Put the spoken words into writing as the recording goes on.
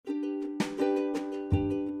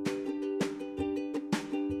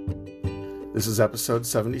This is episode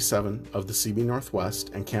 77 of the CB Northwest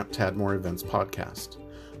and Camp Tadmor Events podcast.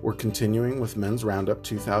 We're continuing with Men's Roundup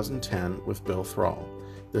 2010 with Bill Thrall.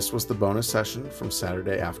 This was the bonus session from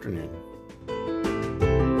Saturday afternoon.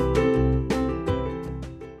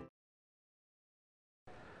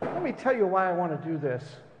 Let me tell you why I want to do this.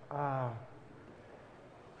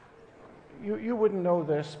 You wouldn't know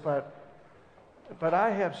this, but I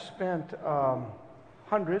have spent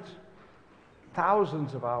hundreds,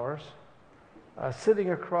 thousands of hours sitting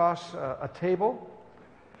across a table,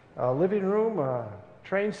 a living room, a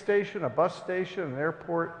train station, a bus station, an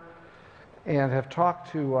airport, and have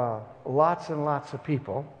talked to lots and lots of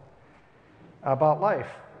people about life.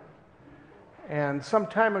 And some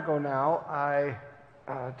time ago now, I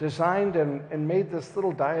designed and made this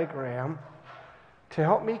little diagram to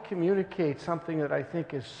help me communicate something that I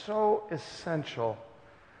think is so essential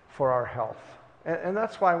for our health. And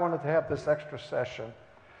that's why I wanted to have this extra session.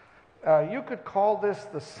 You could call this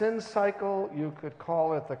the sin cycle, you could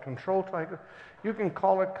call it the control cycle, you can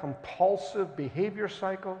call it compulsive behavior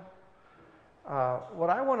cycle. What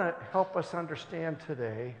I want to help us understand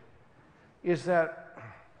today is that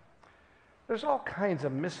there's all kinds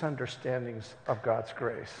of misunderstandings of God's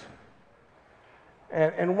grace.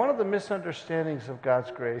 And one of the misunderstandings of God's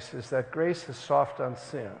grace is that grace is soft on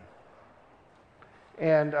sin.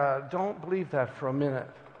 And don't believe that for a minute.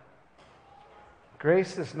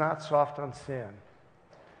 Grace is not soft on sin.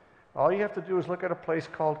 All you have to do is look at a place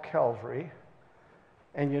called Calvary,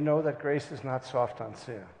 and you know that grace is not soft on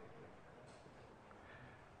sin.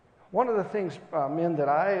 One of the things, men, that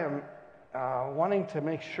I am wanting to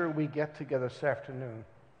make sure we get together this afternoon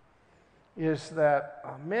is that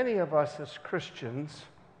many of us as Christians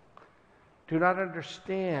do not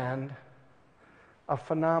understand a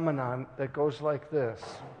phenomenon that goes like this.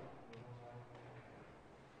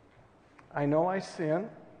 I know I sin.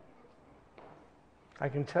 I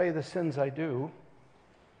can tell you the sins I do.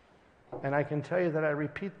 And I can tell you that I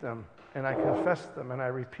repeat them, and I confess them, and I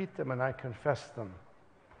repeat them, and I confess them.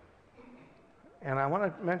 And I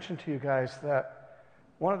want to mention to you guys that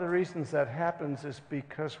one of the reasons that happens is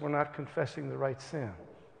because we're not confessing the right sin.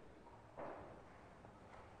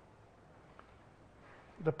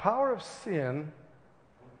 The power of sin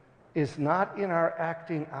is not in our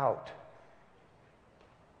acting out.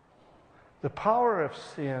 The power of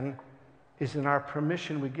sin is in our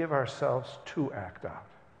permission we give ourselves to act out.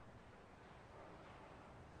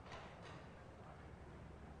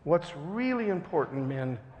 What's really important,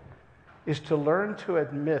 men, is to learn to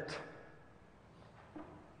admit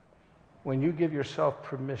when you give yourself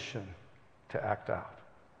permission to act out.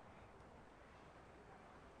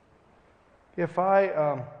 If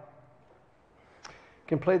I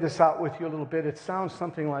can play this out with you a little bit, it sounds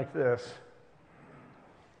something like this.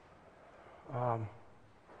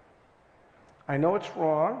 I know it's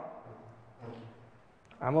wrong.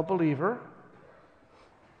 I'm a believer.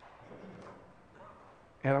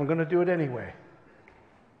 And I'm going to do it anyway.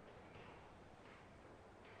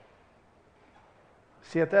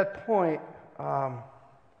 See, at that point,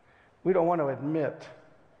 we don't want to admit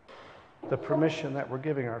the permission that we're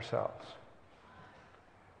giving ourselves.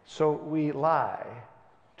 So we lie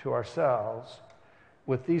to ourselves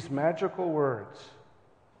with these magical words.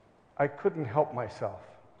 I couldn't help myself.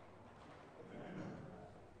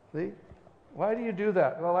 See? Why do you do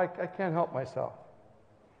that? Well, I can't help myself.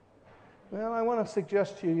 Well, I want to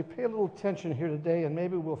suggest to you pay a little attention here today, and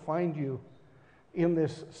maybe we'll find you in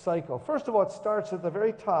this cycle. First of all, it starts at the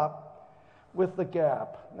very top with the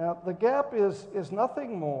gap. Now, the gap is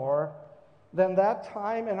nothing more than that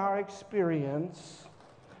time in our experience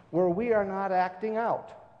where we are not acting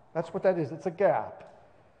out. That's what that is. It's a gap.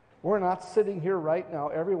 We're not sitting here right now,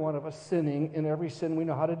 every one of us sinning in every sin we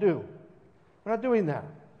know how to do. We're not doing that.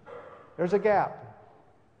 There's a gap.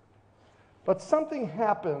 But something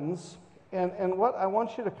happens, and what I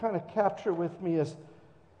want you to kind of capture with me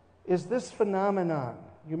is this phenomenon.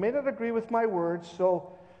 You may not agree with my words,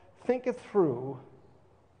 so think it through.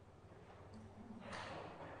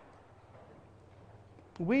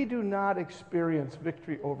 We do not experience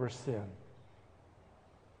victory over sin.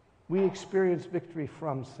 We experience victory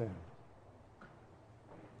from sin.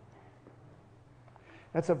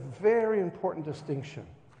 That's a very important distinction.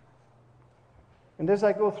 And as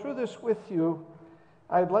I go through this with you,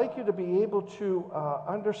 I'd like you to be able to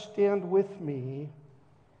understand with me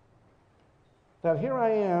that here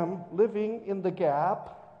I am living in the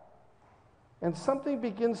gap, and something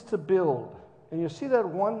begins to build. And you see that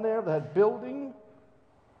one there, that building?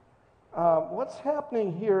 What's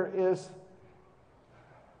happening here is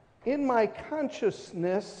in my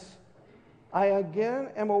consciousness, I again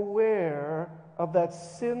am aware of that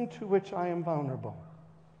sin to which I am vulnerable.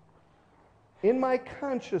 In my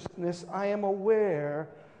consciousness, I am aware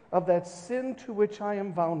of that sin to which I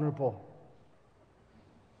am vulnerable.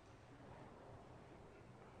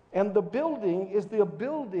 And the building is the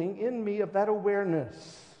building in me of that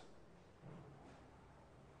awareness.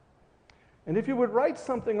 And if you would write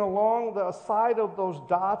something along the side of those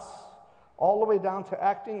dots, all the way down to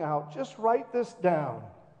acting out, just write this down.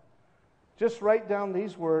 Just write down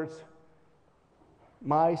these words,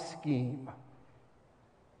 my scheme.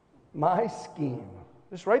 My scheme.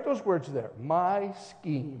 Just write those words there, my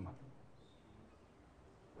scheme.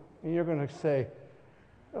 And you're going to say,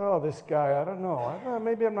 oh, this guy, I don't know.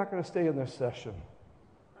 Maybe I'm not going to stay in this session.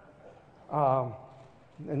 And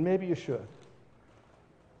maybe you should.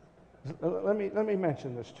 Let me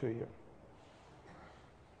mention this to you.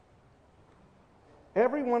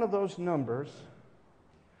 Every one of those numbers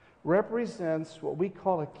represents what we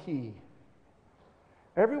call a key.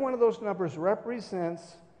 Every one of those numbers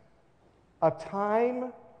represents a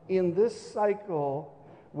time in this cycle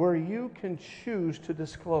where you can choose to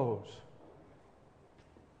disclose.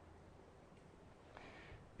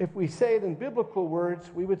 If we say it in biblical words,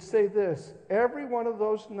 we would say this: every one of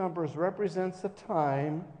those numbers represents a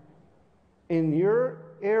time in your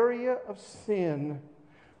area of sin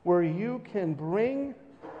where you can bring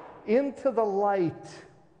into the light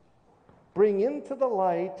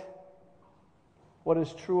what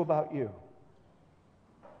is true about you.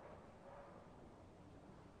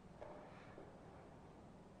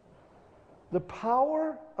 The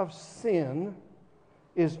power of sin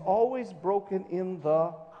is always broken in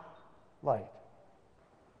the light.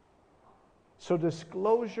 So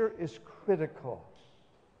disclosure is critical.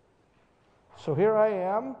 So here I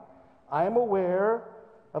am aware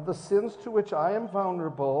of the sins to which I am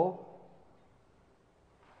vulnerable,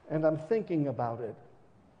 and I'm thinking about it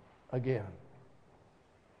again.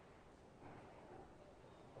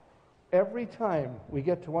 Every time we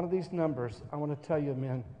get to one of these numbers, I want to tell you,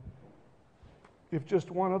 men, if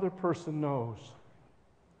just one other person knows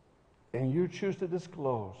and you choose to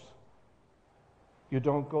disclose, you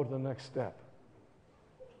don't go to the next step.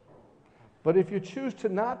 But if you choose to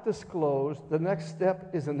not disclose, the next step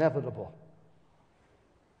is inevitable.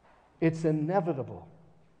 It's inevitable.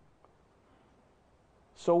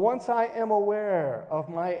 So once I am aware of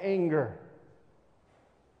my anger,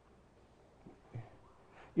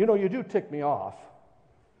 you know, you do tick me off.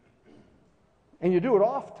 And you do it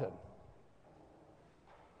often.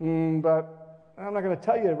 But I'm not going to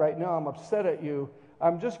tell you right now I'm upset at you.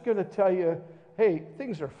 I'm just going to tell you, hey,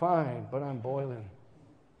 things are fine, but I'm boiling.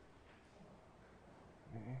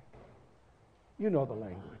 You know the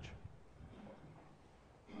language.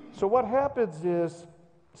 So what happens is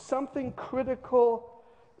something critical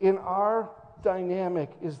in our dynamic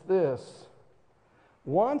is this.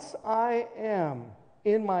 Once I am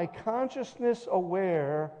in my consciousness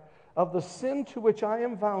aware of the sin to which I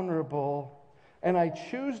am vulnerable, and I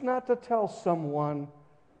choose not to tell someone,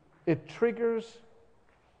 it triggers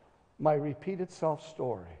my repeated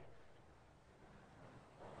self-story.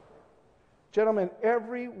 Gentlemen,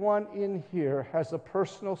 everyone in here has a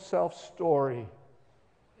personal self-story,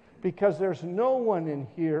 because there's no one in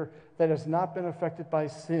here that has not been affected by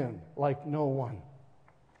sin, like no one.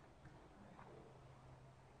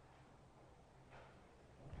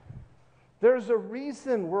 There's a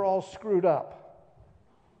reason we're all screwed up.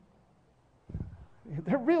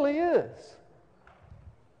 There really is.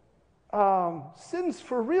 Sin's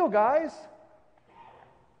for real, guys.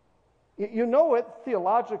 You know it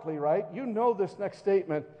theologically, right? You know this next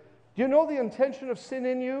statement. Do you know the intention of sin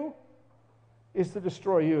in you is to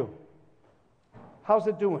destroy you? How's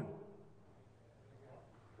it doing?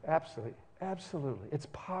 Absolutely. Absolutely. It's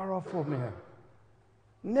powerful, man.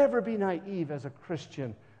 Never be naive as a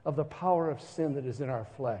Christian of the power of sin that is in our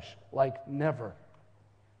flesh. Like never.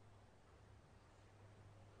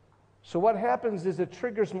 So what happens is it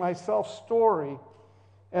triggers my self-story.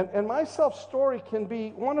 And my self-story can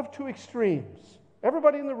be one of two extremes.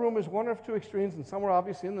 Everybody in the room is one of two extremes, and somewhere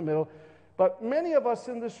obviously in the middle. But many of us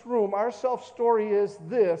in this room, our self-story is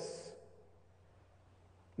this: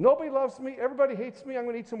 nobody loves me, everybody hates me, I'm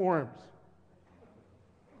going to eat some worms.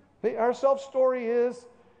 Our self-story is,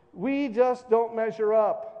 we just don't measure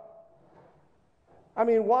up. I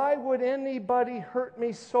mean, why would anybody hurt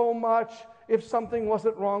me so much if something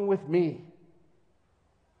wasn't wrong with me?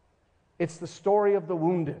 It's the story of the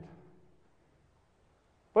wounded.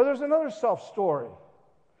 But there's another self-story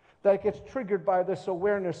that gets triggered by this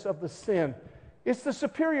awareness of the sin. It's the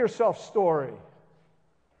superior self-story.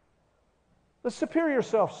 The superior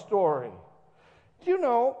self-story. Do you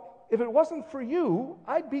know, if it wasn't for you,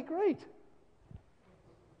 I'd be great.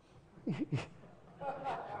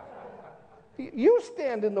 You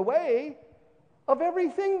stand in the way of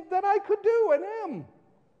everything that I could do and am.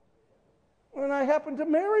 And I happen to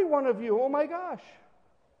marry one of you. Oh my gosh.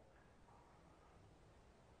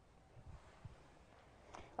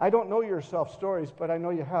 I don't know your self stories, but I know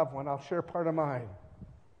you have one. I'll share part of mine.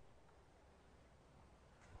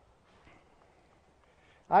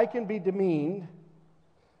 I can be demeaned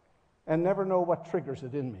and never know what triggers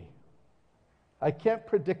it in me. I can't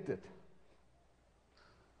predict it.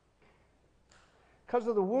 Because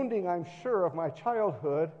of the wounding, I'm sure, of my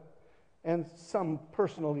childhood and some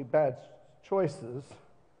personally bad choices,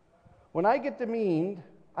 when I get demeaned,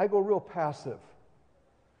 I go real passive.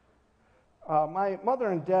 My mother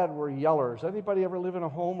and dad were yellers. Anybody ever live in a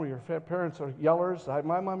home where your parents are yellers?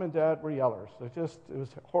 My mom and dad were yellers. It was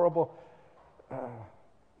horrible.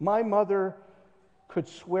 My mother could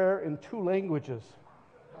swear in 2 languages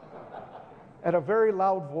at a very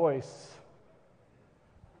loud voice.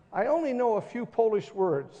 I only know a few Polish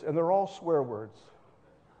words, and they're all swear words.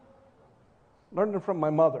 Learned them from my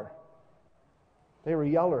mother. They were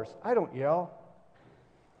yellers. I don't yell.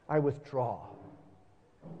 I withdraw.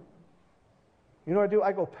 You know what I do?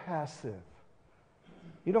 I go passive.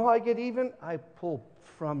 You know how I get even? I pull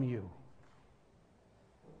from you.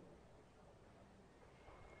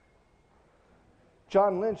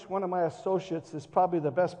 John Lynch, one of my associates, is probably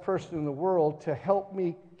the best person in the world to help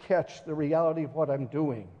me catch the reality of what I'm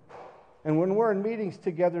doing. And when we're in meetings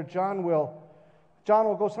together, John will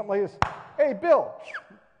go something like this. Hey, Bill,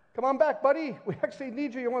 come on back, buddy. We actually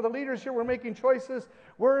need you. You're one of the leaders here. We're making choices.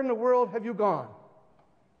 Where in the world have you gone?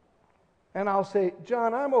 And I'll say,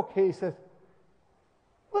 John, I'm okay. He says,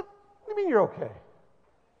 what do you mean you're okay?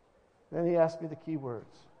 Then he asked me the key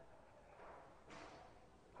words.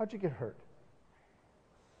 How'd you get hurt?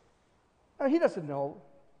 Now, he doesn't know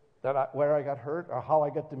where I got hurt or how I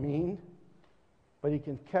got demeaned, but he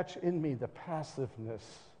can catch in me the passiveness,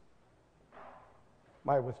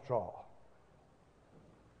 my withdrawal.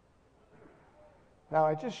 Now,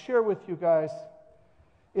 I just share with you guys,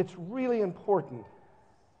 it's really important,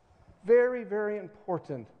 very, very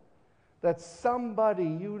important, that somebody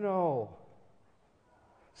you know,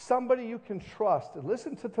 somebody you can trust, and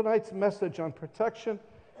listen to tonight's message on protection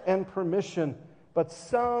and permission, but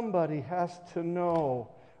somebody has to know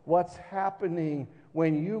what's happening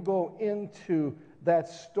when you go into that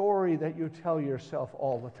story that you tell yourself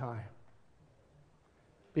all the time.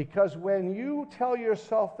 Because when you tell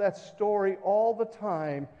yourself that story all the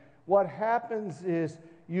time, what happens is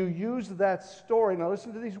you use that story, now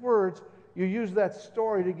listen to these words, you use that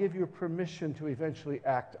story to give you permission to eventually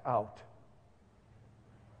act out.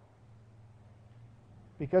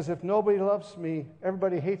 Because if nobody loves me,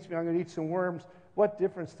 everybody hates me, I'm going to eat some worms, what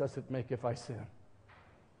difference does it make if I sin?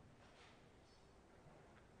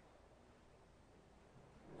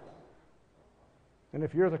 And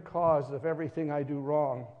if you're the cause of everything I do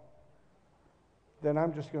wrong, then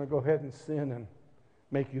I'm just going to go ahead and sin and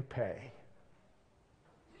make you pay.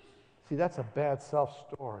 See, that's a bad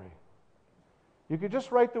self-story. You could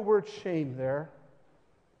just write the word shame there.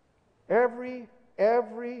 Every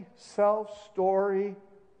self-story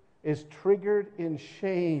is triggered in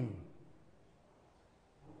shame.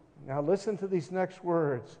 Now listen to these next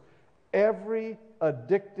words. Every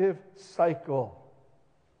addictive cycle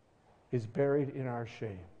is buried in our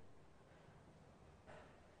shame.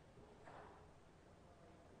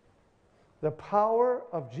 The power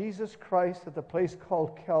of Jesus Christ at the place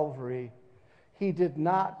called Calvary, he did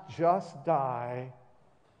not just die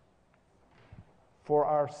for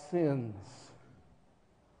our sins.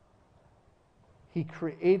 He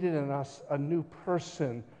created in us a new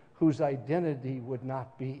person whose identity would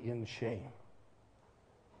not be in shame.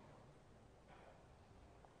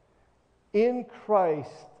 In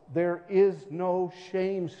Christ, there is no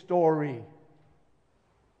shame story.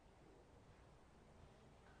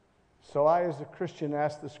 So I, as a Christian,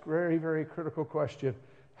 ask this very, very critical question.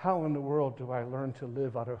 How in the world do I learn to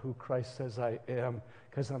live out of who Christ says I am?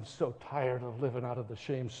 Because I'm so tired of living out of the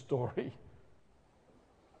shame story.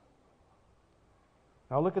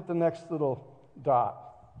 Now look at the next little dot.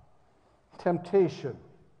 Temptation.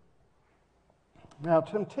 Now,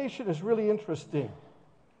 temptation is really interesting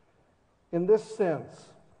in this sense.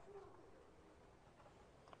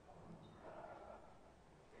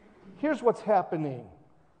 Here's what's happening.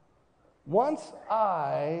 Once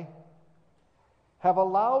I have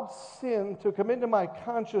allowed sin to come into my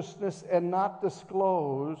consciousness and not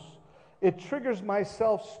disclose, it triggers my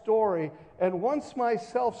self-story. And once my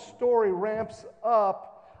self-story ramps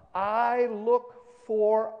up, I look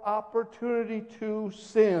for opportunity to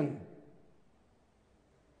sin.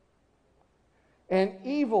 And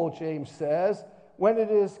evil, James says, when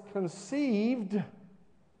it is conceived,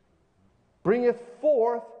 bringeth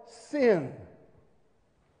forth sin.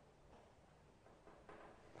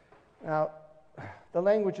 Now, the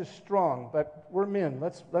language is strong, but we're men.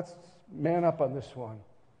 Let's man up on this one.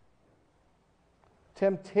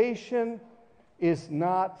 Temptation is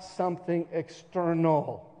not something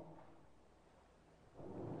external.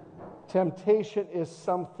 Temptation is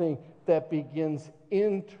something that begins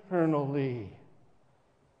internally.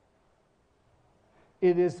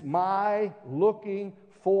 It is my looking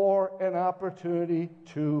for an opportunity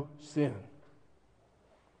to sin.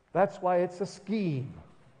 That's why it's a scheme.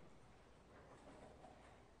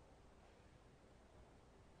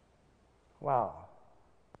 Wow.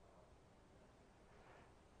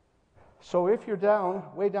 So if you're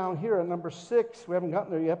way down here at number 6, we haven't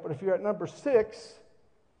gotten there yet, but if you're at number 6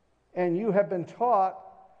 and you have been taught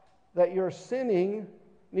that your sinning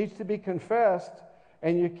needs to be confessed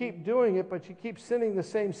and you keep doing it, but you keep sinning the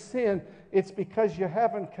same sin, it's because you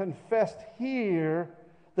haven't confessed here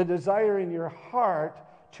the desire in your heart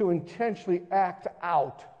to intentionally act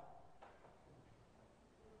out.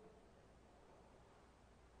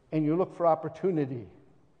 And you look for opportunity.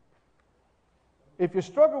 If you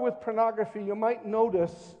struggle with pornography, you might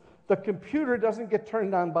notice the computer doesn't get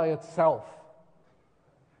turned on by itself.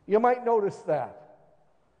 You might notice that.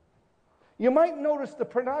 You might notice the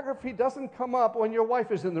pornography doesn't come up when your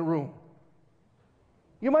wife is in the room.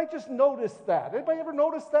 You might just notice that. Anybody ever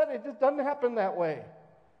notice that? It just doesn't happen that way.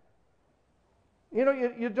 You know,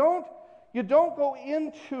 you don't go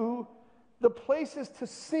into the places to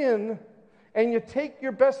sin and you take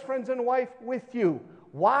your best friends and wife with you.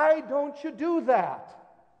 Why don't you do that?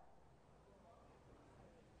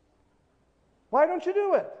 Why don't you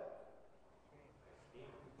do it?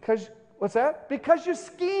 Because, what's that? Because you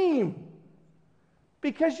scheme.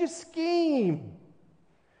 Because you scheme.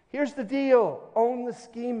 Here's the deal. Own the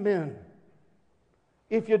scheme, men.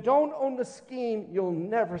 If you don't own the scheme, you'll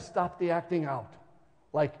never stop the acting out.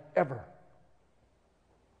 Like ever.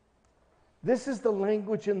 This is the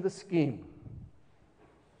language in the scheme.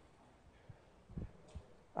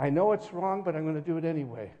 I know it's wrong, but I'm going to do it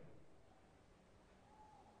anyway.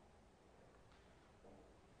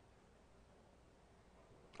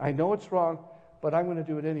 I know it's wrong, but I'm going to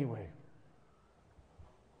do it anyway.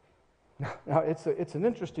 Now, it's an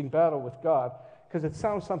interesting battle with God, because it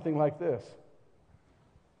sounds something like this.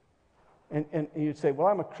 And you'd say, well,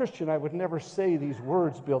 I'm a Christian. I would never say these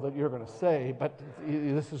words, Bill, that you're going to say, but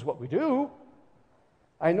this is what we do.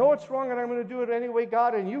 I know it's wrong, and I'm going to do it anyway,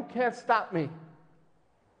 God, and you can't stop me.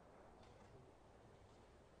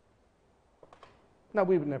 Now,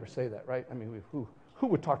 we would never say that, right? I mean, who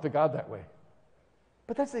would talk to God that way?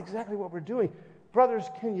 But that's exactly what we're doing. Brothers,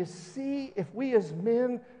 can you see if we as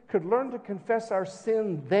men could learn to confess our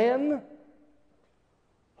sin then?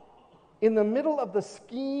 In the middle of the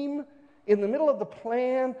scheme, in the middle of the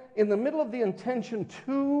plan, in the middle of the intention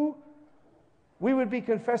too, we would be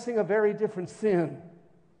confessing a very different sin.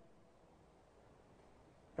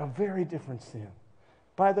 A very different sin.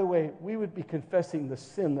 By the way, we would be confessing the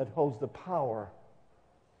sin that holds the power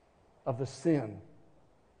of the sin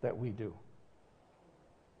that we do.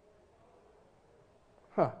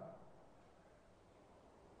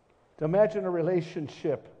 To imagine a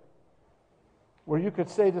relationship where you could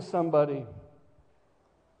say to somebody,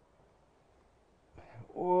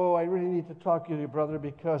 oh, I really need to talk to you, brother,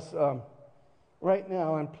 because right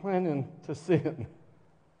now I'm planning to sin.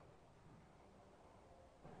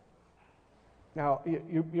 Now,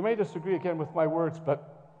 you may disagree again with my words,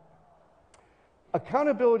 but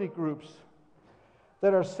accountability groups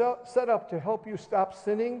that are set up to help you stop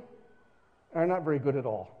sinning are not very good at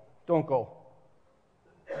all. Don't go.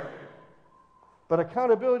 But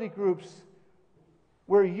accountability groups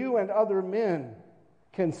where you and other men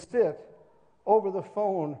can sit over the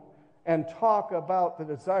phone and talk about the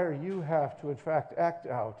desire you have to, in fact, act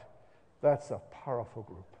out, that's a powerful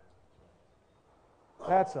group.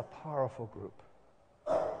 That's a powerful group.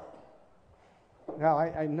 Now,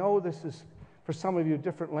 I know this is, for some of you,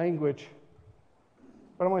 different language,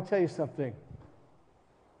 but I want to tell you something.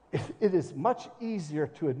 It is much easier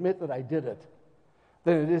to admit that I did it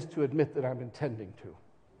than it is to admit that I'm intending to.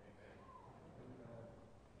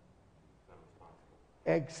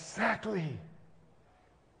 Exactly.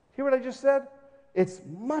 Hear what I just said? It's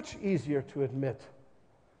much easier to admit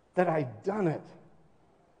that I've done it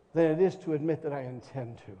than it is to admit that I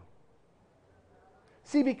intend to.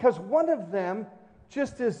 See, because one of them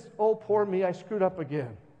just is, oh, poor me, I screwed up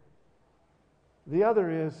again. The other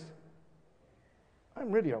is,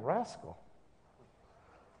 I'm really a rascal.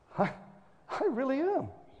 I really am.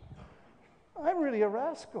 I'm really a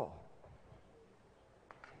rascal.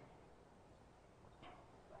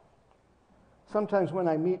 Sometimes when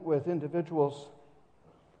I meet with individuals,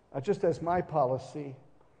 just as my policy,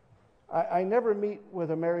 I never meet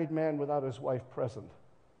with a married man without his wife present.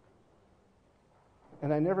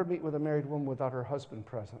 And I never meet with a married woman without her husband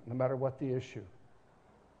present, no matter what the issue.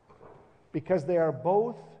 Because they are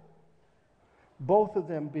both of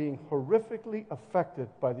them being horrifically affected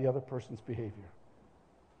by the other person's behavior.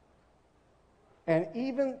 And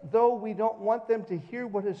even though we don't want them to hear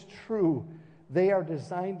what is true, they are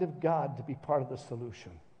designed of God to be part of the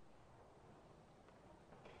solution.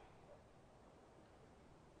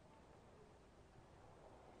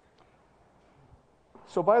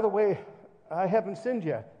 So, by the way, I haven't sinned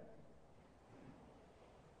yet.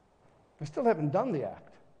 I still haven't done the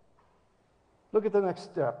act. Look at the next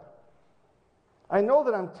step. I know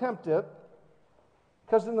that I'm tempted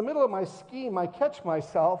because in the middle of my scheme, I catch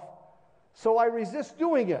myself, so I resist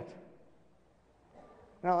doing it.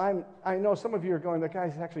 Now, I know some of you are going, the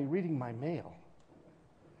guy's actually reading my mail.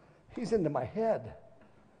 He's into my head.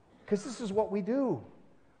 Because this is what we do.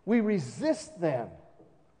 We resist then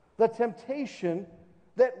the temptation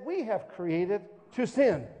that we have created to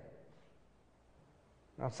sin.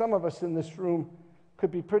 Now, some of us in this room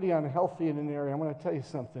could be pretty unhealthy in an area. I'm going to tell you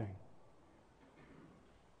something.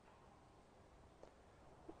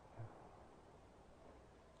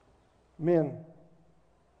 Men,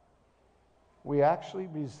 we actually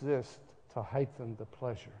resist to heighten the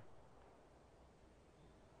pleasure.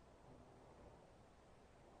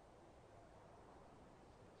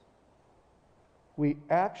 We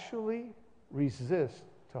actually resist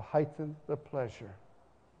to heighten the pleasure.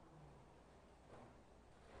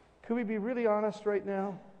 Could we be really honest right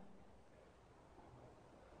now?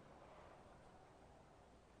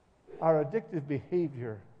 Our addictive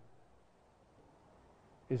behavior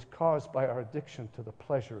is caused by our addiction to the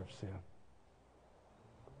pleasure of sin.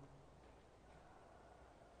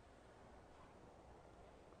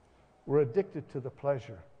 We're addicted to the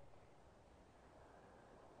pleasure.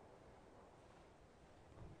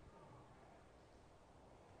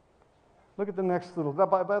 Look at the next little. Now,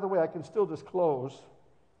 by the way, I can still disclose.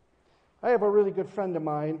 I have a really good friend of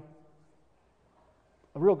mine,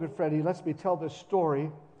 a real good friend. He lets me tell this story.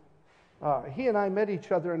 He and I met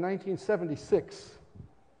each other in 1976.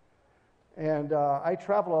 And I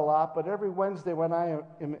travel a lot, but every Wednesday when I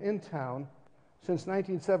am in town, since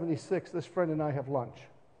 1976, this friend and I have lunch.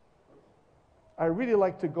 I really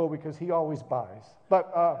like to go because he always buys.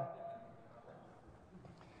 But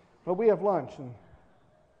we have lunch. And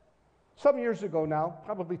some years ago now,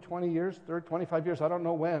 probably 20 years, 25 years, I don't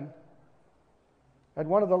know when, at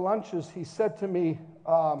one of the lunches, he said to me,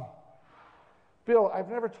 Bill, I've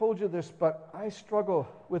never told you this, but I struggle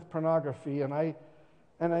with pornography, and I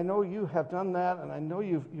know you have done that, and I know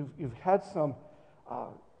you've had some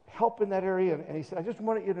help in that area. And he said, I just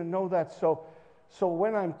wanted you to know that, so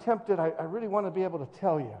when I'm tempted, I really want to be able to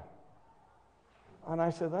tell you. And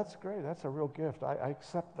I said, that's great. That's a real gift. I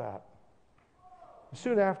accept that.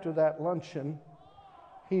 Soon after that luncheon,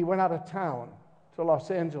 he went out of town to Los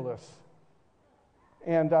Angeles.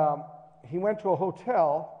 And he went to a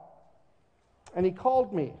hotel, and he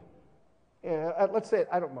called me. Let's say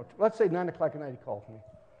 9 o'clock at night he called me.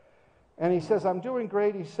 And he says, I'm doing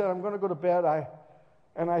great. He said, I'm going to go to bed.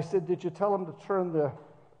 And I said, did you tell him to turn the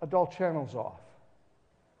adult channels off?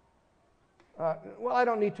 Well, I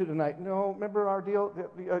don't need to tonight. No, remember our deal?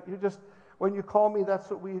 You just, when you call me, that's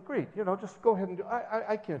what we agreed. Just go ahead and do it.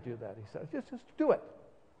 I can't do that, he said. Just do it.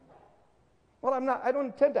 Well, I don't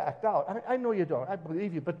intend to act out. I know you don't. I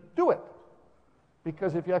believe you, but do it.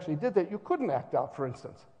 Because if you actually did that, you couldn't act out, for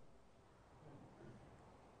instance.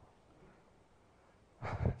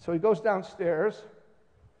 So he goes downstairs.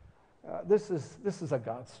 This is a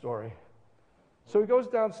God story. So he goes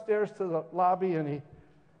downstairs to the lobby, and he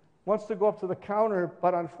wants to go up to the counter,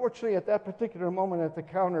 but unfortunately at that particular moment at the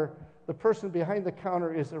counter, the person behind the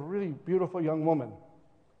counter is a really beautiful young woman.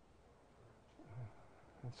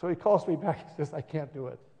 So he calls me back and says, I can't do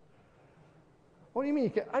it. What do you mean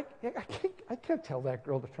you can't? I can't tell that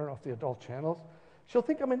girl to turn off the adult channels. She'll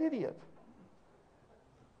think I'm an idiot.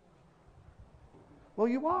 Well,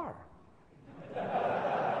 you are.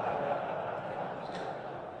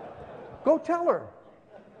 Go tell her.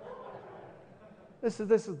 This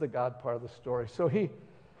is the God part of the story. So he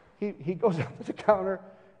goes up to the counter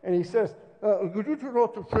and he says, could you turn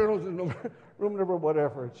off the channels in room number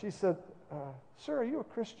whatever? And she said, sir, are you a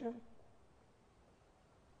Christian?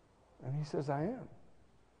 And he says, I am.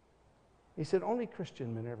 He said, only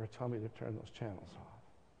Christian men ever tell me to turn those channels off.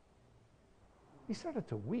 He started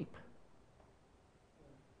to weep.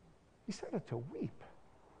 He started to weep.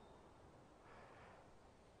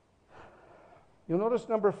 You'll notice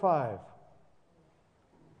number 5.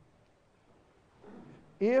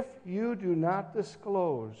 If you do not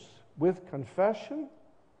disclose with confession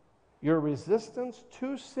your resistance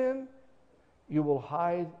to sin, you will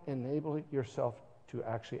hide, enabling yourself to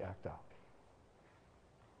actually act out.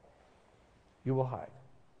 You will hide.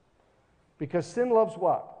 Because sin loves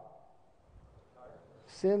what?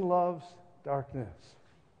 Sin loves darkness.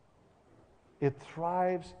 It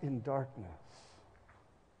thrives in darkness.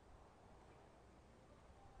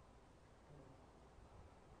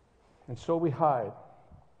 And so we hide.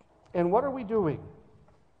 And what are we doing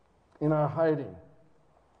in our hiding?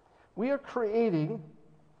 We are creating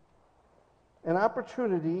an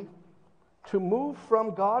opportunity to move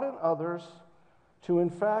from God and others to,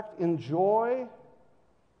 in fact, enjoy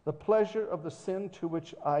the pleasure of the sin to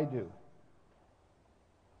which I do.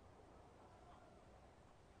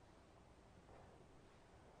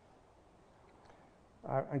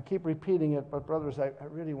 I keep repeating it, but brothers, I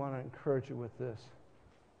really want to encourage you with this.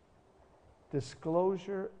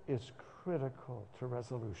 Disclosure is critical to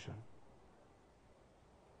resolution.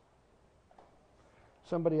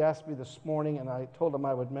 Somebody asked me this morning, and I told them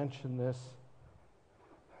I would mention this.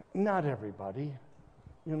 Not everybody.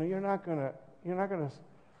 You know, you're not gonna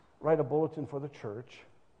write a bulletin for the church.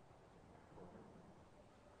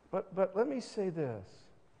 But let me say this.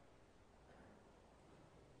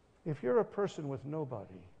 If you're a person with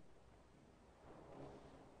nobody,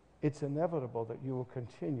 it's inevitable that you will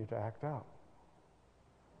continue to act out.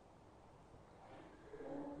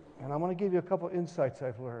 And I'm going to give you a couple insights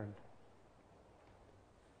I've learned.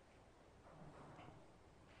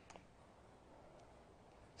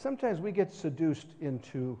 Sometimes we get seduced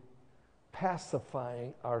into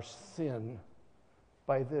pacifying our sin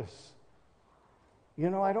by this.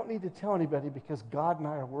 You know, I don't need to tell anybody because God and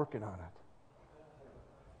I are working on it.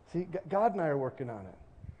 See, God and I are working on it.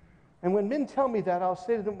 And when men tell me that, I'll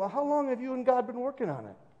say to them, well, how long have you and God been working on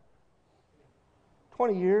it?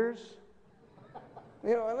 20 years?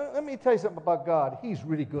 You know, let me tell you something about God. He's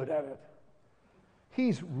really good at it.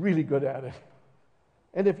 He's really good at it.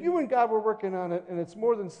 And if you and God were working on it and it's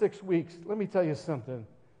more than 6 weeks, let me tell you something.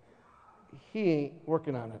 He ain't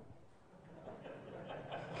working on it.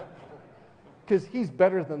 Because he's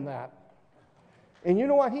better than that. And you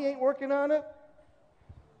know why he ain't working on it?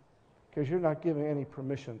 Because you're not giving any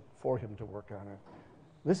permission for him to work on it.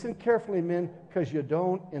 Listen carefully, men, because you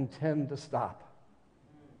don't intend to stop.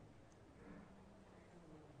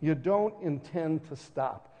 You don't intend to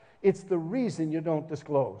stop. It's the reason you don't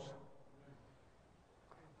disclose.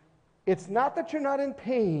 It's not that you're not in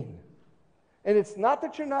pain, and it's not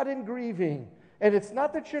that you're not in grieving, and it's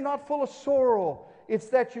not that you're not full of sorrow. It's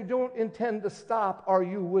that you don't intend to stop, or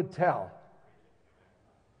you would tell.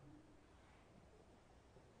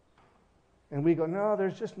 And we go, no,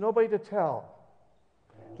 there's just nobody to tell.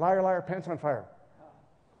 Liar, liar, pants on fire.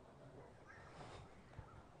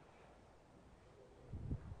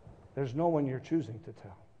 There's no one you're choosing to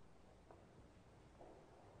tell.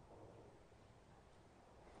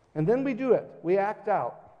 And then we do it. We act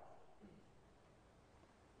out.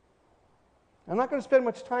 I'm not going to spend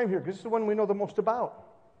much time here because this is the one we know the most about.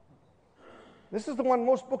 This is the one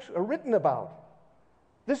most books are written about.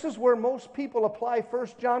 This is where most people apply 1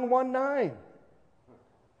 John 1:9.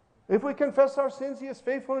 If we confess our sins, he is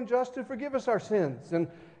faithful and just to forgive us our sins.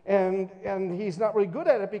 And he's not really good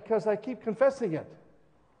at it because I keep confessing it.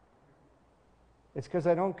 It's because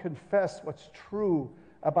I don't confess what's true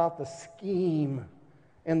about the scheme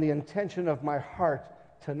and the intention of my heart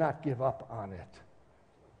to not give up on it.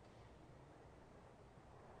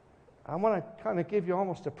 I want to kind of give you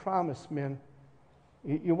almost a promise, men.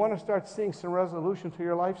 You want to start seeing some resolution to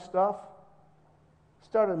your life stuff?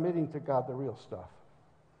 Start admitting to God the real stuff.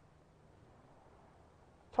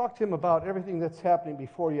 Talk to him about everything that's happening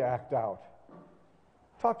before you act out.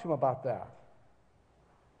 Talk to him about that.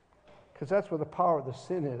 Because that's where the power of the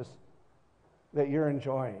sin is that you're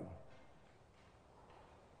enjoying.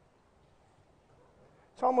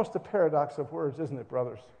 It's almost a paradox of words, isn't it,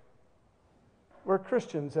 brothers? We're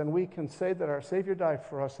Christians and we can say that our Savior died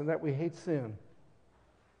for us and that we hate sin.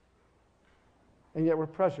 And yet we're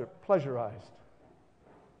pleasurized.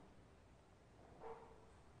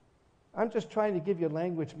 I'm just trying to give you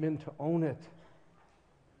language, men, to own it.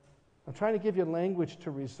 I'm trying to give you language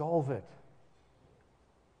to resolve it.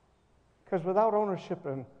 Because without ownership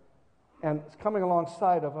and coming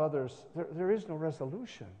alongside of others, there is no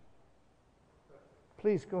resolution.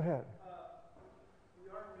 Please, go ahead. We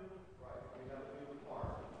are new to Christ.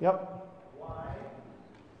 Yep. Why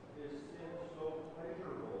is sin so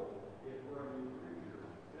pleasurable if we're a new creature?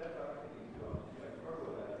 That's what I'm thinking too. I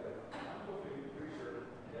struggle with that. I'm supposed to be a new creature,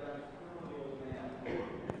 yet I'm still the old man.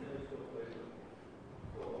 Sin is so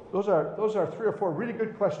pleasurable. Those are 3 or 4 really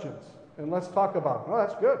good questions, and let's talk about them. Oh,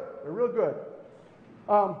 that's good. They're real good.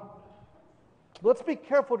 Let's be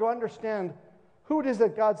careful to understand who it is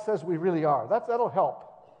that God says we really are. That'll help.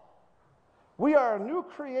 We are a new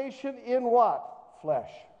creation in what? Flesh.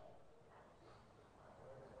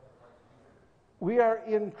 We are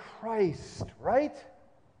in Christ, right?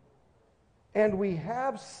 And we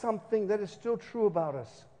have something that is still true about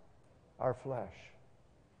us, our flesh.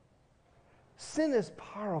 Sin is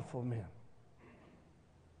powerful, men.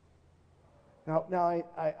 Now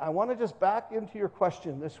I want to just back into your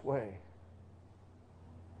question this way.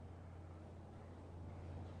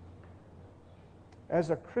 As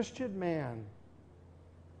a Christian man,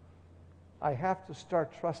 I have to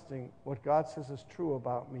start trusting what God says is true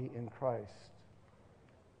about me in Christ.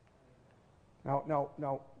 Now,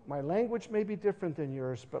 my language may be different than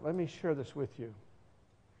yours, but let me share this with you.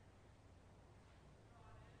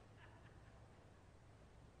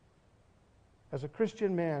 As a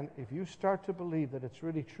Christian man, if you start to believe that it's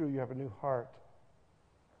really true, you have a new heart,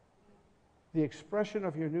 the expression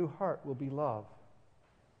of your new heart will be love,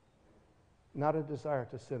 not a desire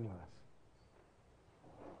to sin less.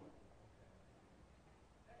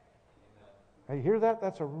 I hear that?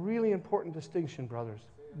 That's a really important distinction, brothers.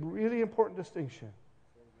 Really important distinction.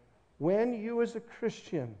 When you as a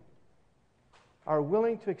Christian are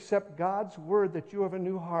willing to accept God's word that you have a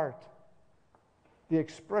new heart, the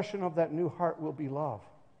expression of that new heart will be love.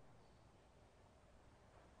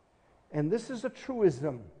 And this is a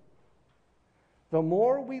truism. The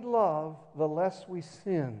more we love, the less we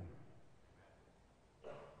sin.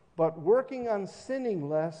 But working on sinning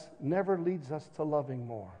less never leads us to loving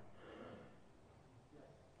more.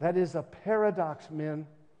 That is a paradox, men.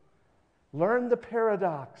 Learn the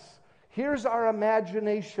paradox. Here's our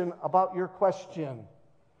imagination about your question.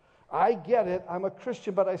 I get it. I'm a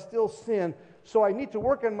Christian, but I still sin. So I need to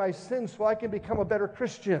work on my sin so I can become a better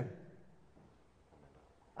Christian.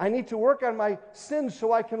 I need to work on my sin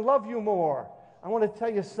so I can love you more. I want to tell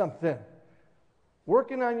you something.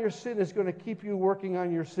 Working on your sin is going to keep you working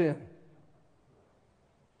on your sin.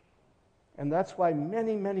 And that's why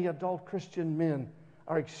many, many adult Christian men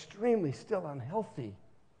are extremely still unhealthy.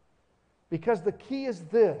 Because the key is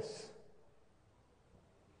this.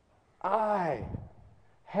 I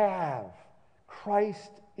have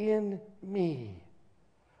Christ in me.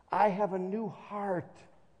 I have a new heart.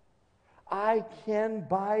 I can,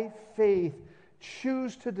 by faith,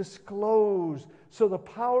 choose to disclose so the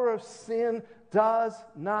power of sin does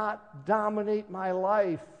not dominate my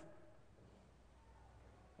life.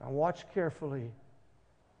 Now watch carefully.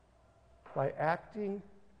 By acting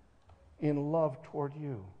in love toward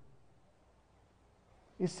you.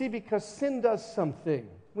 You see, because sin does something.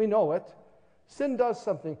 We know it. Sin does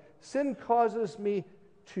something. Sin causes me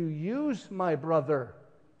to use my brother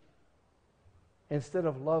instead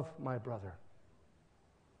of love my brother.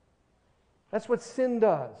 That's what sin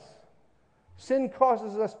does. Sin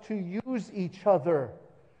causes us to use each other.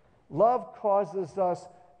 Love causes us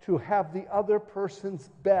to have the other person's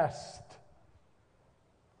best.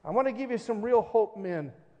 I want to give you some real hope,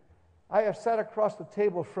 men. I have sat across the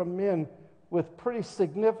table from men with pretty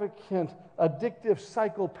significant addictive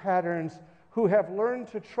cycle patterns who have learned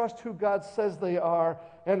to trust who God says they are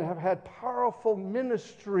and have had powerful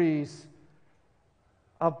ministries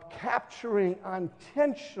of capturing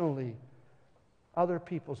intentionally other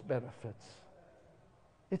people's benefits.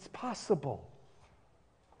 It's possible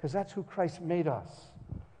because that's who Christ made us.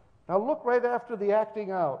 Now look right after the acting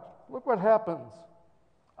out. Look what happens.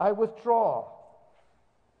 I withdraw.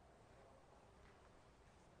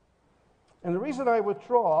 And the reason I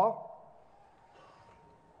withdraw,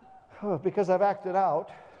 because I've acted out,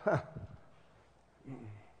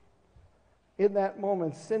 in that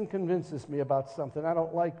moment, sin convinces me about something. I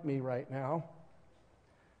don't like me right now.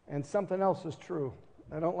 And something else is true.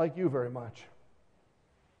 I don't like you very much.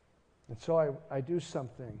 And so I do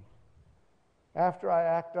something. After I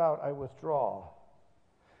act out, I withdraw.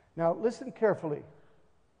 Now, listen carefully.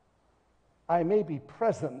 I may be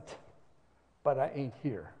present, but I ain't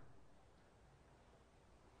here.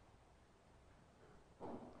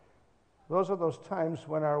 Those are those times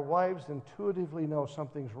when our wives intuitively know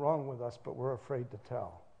something's wrong with us, but we're afraid to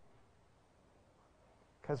tell.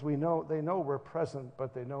 Because they know we're present,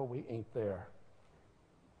 but they know we ain't there.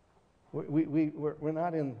 We're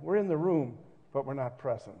in the room, but we're not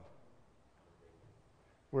present.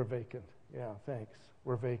 We're vacant. Yeah, thanks.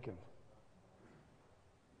 We're vacant.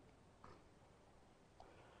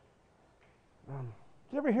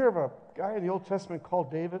 Did you ever hear of a guy in the Old Testament called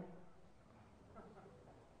David?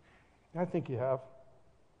 I think you have.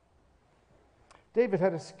 David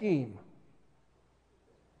had a scheme.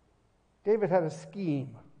 David had a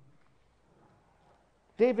scheme.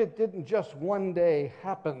 David didn't just one day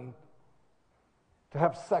happen to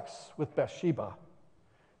have sex with Bathsheba.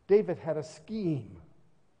 David had a scheme.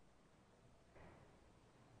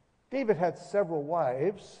 David had several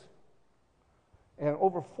wives and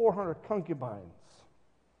over 400 concubines.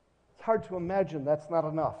 It's hard to imagine that's not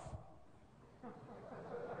enough.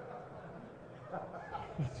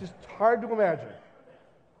 It's just hard to imagine.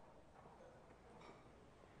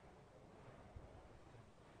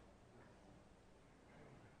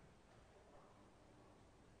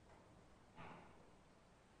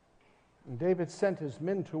 And David sent his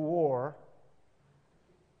men to war,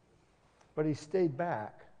 but he stayed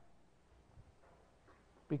back.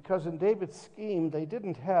 Because in David's scheme, they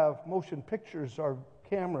didn't have motion pictures or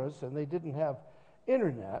cameras, and they didn't have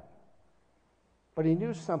internet, but he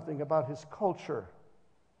knew something about his culture.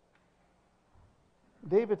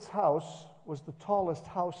 David's house was the tallest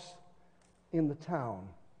house in the town.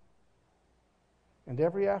 And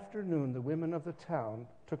every afternoon, the women of the town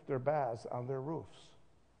took their baths on their roofs.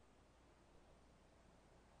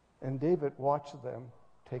 And David watched them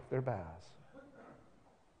take their baths.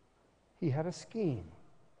 He had a scheme.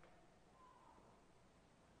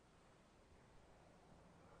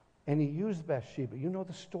 And he used Bathsheba. You know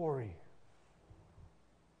the story.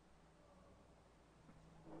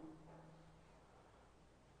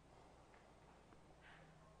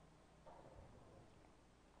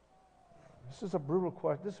 This is a brutal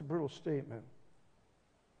question. This is a brutal statement.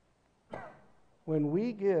 When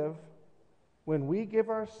we give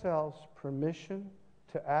ourselves permission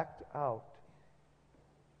to act out,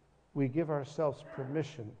 we give ourselves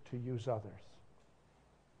permission to use others.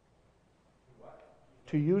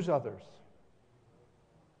 To use others.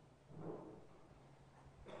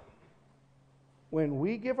 When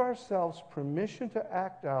we give ourselves permission to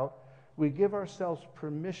act out, we give ourselves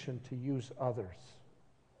permission to use others.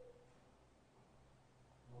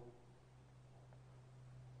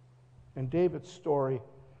 And David's story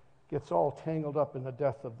gets all tangled up in the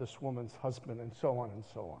death of this woman's husband, and so on and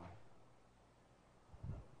so on.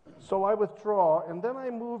 So I withdraw, and then I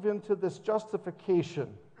move into this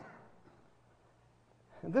justification.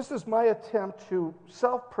 And this is my attempt to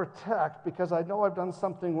self-protect because I know I've done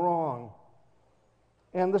something wrong.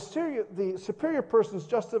 And the superior person's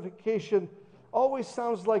justification always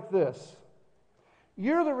sounds like this.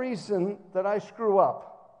 You're the reason that I screw up.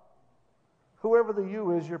 Whoever the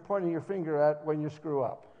you is you're pointing your finger at when you screw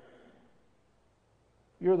up.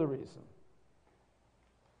 You're the reason.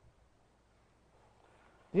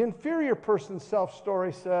 The inferior person's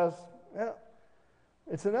self-story says,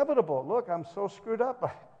 it's inevitable. Look, I'm so screwed up.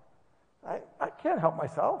 I can't help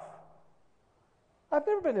myself. I've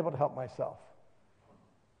never been able to help myself.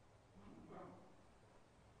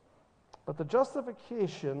 But the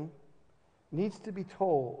justification needs to be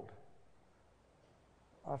told.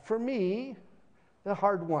 For me, the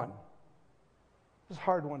hard one. It's a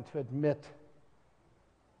hard one to admit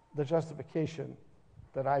the justification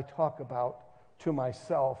that I talk about to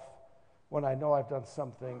myself when I know I've done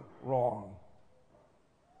something wrong.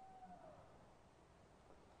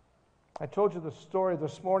 I told you the story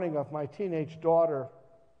this morning of my teenage daughter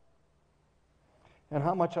and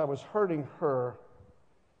how much I was hurting her.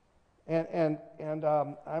 And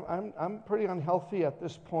I'm pretty unhealthy at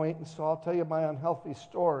this point, and so I'll tell you my unhealthy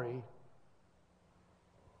story.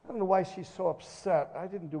 I don't know why she's so upset. I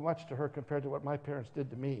didn't do much to her compared to what my parents did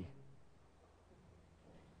to me.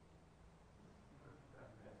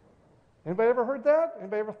 Anybody ever heard that?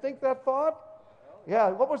 Anybody ever think that thought? Yeah,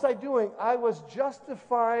 what was I doing? I was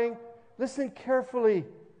justifying, listen carefully,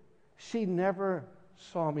 she never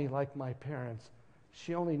saw me like my parents.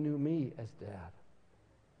 She only knew me as Dad.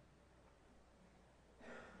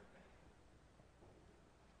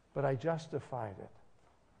 But I justified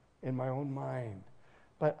it in my own mind.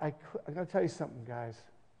 But I'm going to tell you something, guys.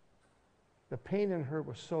 The pain in her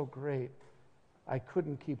was so great, I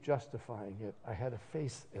couldn't keep justifying it. I had to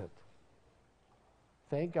face it.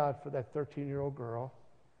 Thank God for that 13-year-old girl.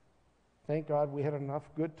 Thank God we had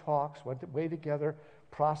enough good talks, went away together,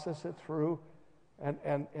 processed it through,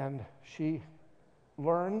 and she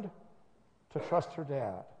learned to trust her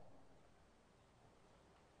dad.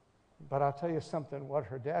 But I'll tell you something, what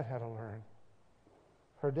her dad had to learn.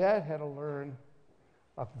 Her dad had to learn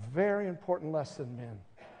a very important lesson, men.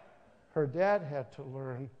 Her dad had to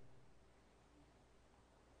learn,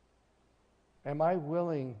 am I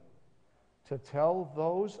willing to tell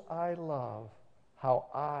those I love how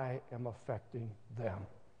I am affecting them.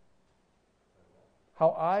 How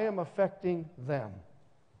I am affecting them.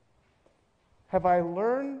 Have I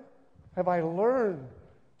learned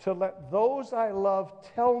to let those I love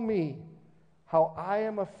tell me how I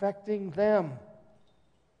am affecting them?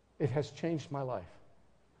 It has changed my life.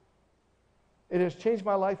 It has changed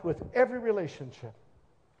my life with every relationship.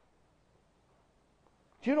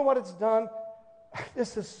 Do you know what it's done?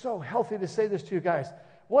 This is so healthy to say this to you guys.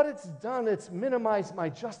 What it's done, it's minimized my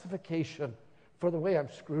justification for the way I'm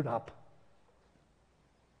screwed up.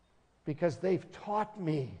 Because they've taught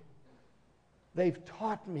me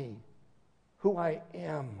who I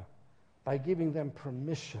am by giving them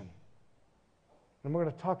permission. And we're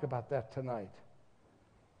going to talk about that tonight.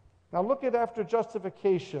 Now look at after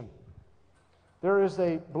justification. There is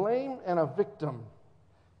a blame and a victim.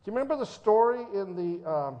 Do you remember the story in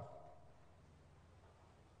the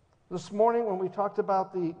this morning when we talked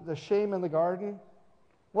about the shame in the garden?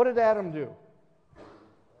 What did Adam do?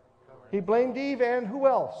 He blamed Eve, and who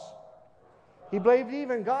else? He blamed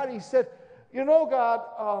Eve and God. He said, you know,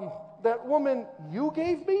 God, that woman you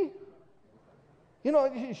gave me, you know,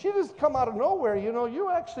 she just come out of nowhere. You know, you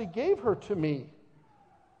actually gave her to me.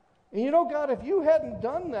 And you know, God, if you hadn't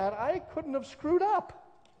done that, I couldn't have screwed up.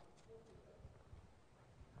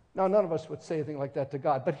 Now, none of us would say anything like that to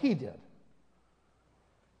God, but he did.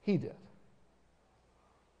 He did.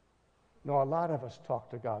 No, a lot of us talk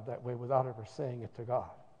to God that way without ever saying it to God.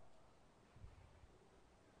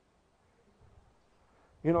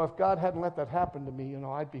 You know, if God hadn't let that happen to me, you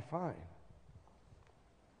know, I'd be fine.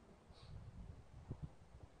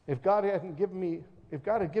 If God had given me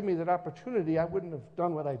that opportunity, I wouldn't have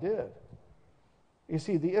done what I did. You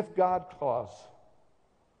see, the if God clause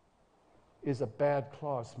is a bad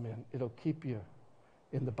clause, men. It'll keep you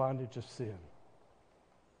in the bondage of sin.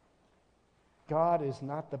 God is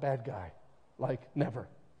not the bad guy, like never.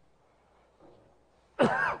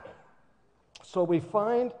 So we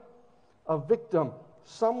find a victim,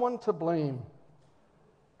 someone to blame.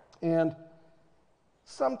 And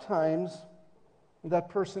sometimes that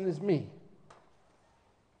person is me.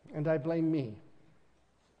 And I blame me.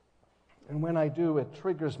 And when I do, it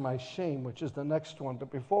triggers my shame, which is the next one.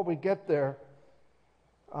 But before we get there,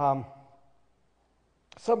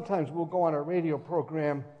 sometimes we'll go on a radio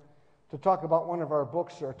program to talk about one of our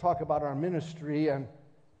books or talk about our ministry. And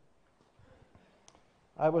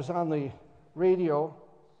I was on the radio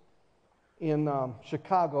in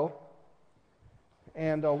Chicago,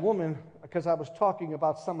 and a woman, because I was talking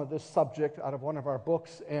about some of this subject out of one of our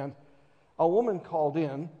books, and a woman called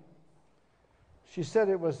in. She said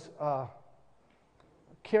it was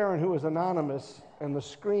Karen, who was anonymous, and the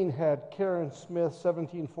screen had Karen Smith,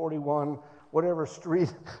 1741, whatever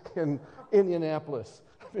street in Indianapolis.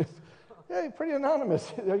 Yeah, pretty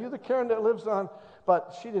anonymous. Are you the Karen that lives on?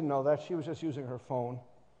 But she didn't know that. She was just using her phone.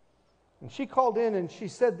 And she called in and she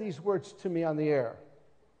said these words to me on the air.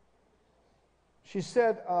 She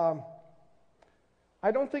said,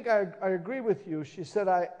 I don't think I agree with you. She said,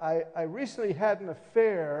 I recently had an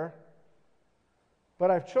affair,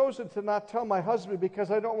 but I've chosen to not tell my husband because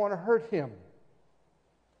I don't want to hurt him.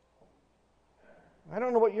 I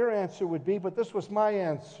don't know what your answer would be, but this was my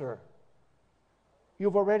answer.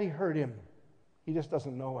 You've already hurt him. He just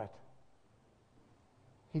doesn't know it.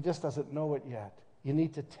 He just doesn't know it yet. You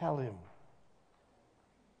need to tell him.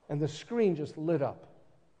 And the screen just lit up.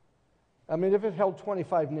 I mean, if it held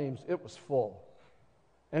 25 names, it was full.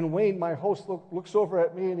 And Wayne, my host, looks over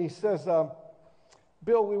at me and he says,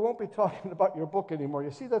 Bill, we won't be talking about your book anymore. You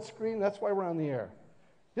see that screen? That's why we're on the air.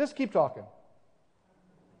 Just keep talking.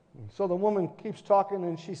 And so the woman keeps talking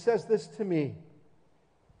and she says this to me.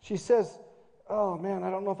 She says, oh man, I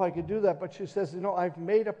don't know if I could do that, but she says, you know, I've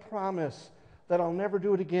made a promise that I'll never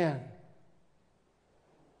do it again.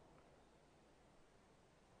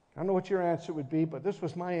 I don't know what your answer would be, but this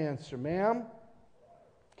was my answer. Ma'am,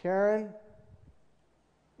 Karen,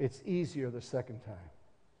 it's easier the second time.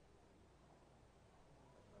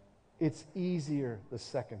 It's easier the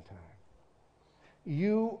second time.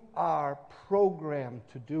 You are programmed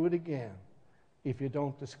to do it again if you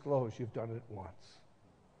don't disclose you've done it once.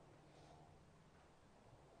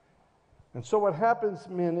 And so what happens,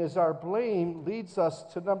 men, is our blame leads us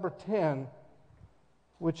to number 10,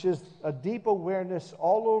 which is a deep awareness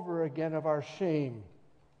all over again of our shame.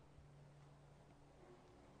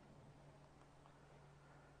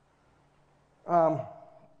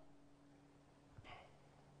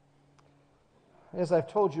 As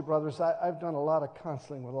I've told you, brothers, I've done a lot of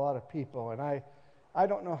counseling with a lot of people, and I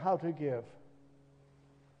don't know how to give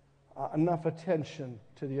enough attention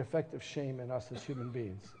to the effect of shame in us as human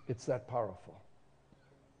beings. It's that powerful.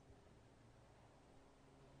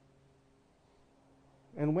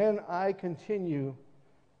 And when I continue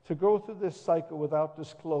to go through this cycle without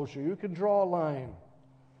disclosure, you can draw a line.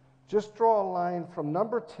 Just draw a line from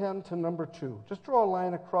number 10 to number 2. Just draw a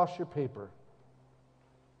line across your paper.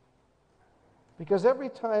 Because every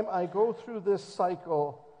time I go through this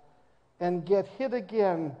cycle and get hit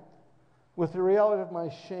again with the reality of my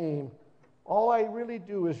shame, all I really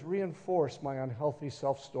do is reinforce my unhealthy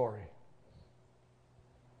self-story.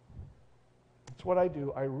 That's what I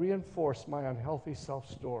do. I reinforce my unhealthy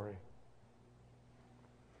self-story.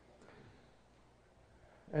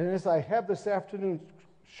 And as I have this afternoon's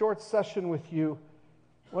short session with you,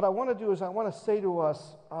 what I want to do is I want to say to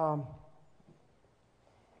us,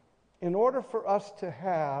 in order for us to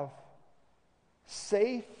have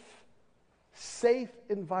safe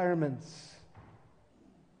environments,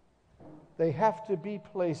 they have to be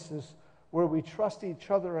places where we trust each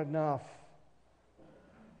other enough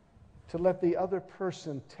to let the other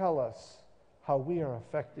person tell us how we are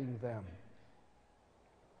affecting them.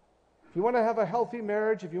 If you want to have a healthy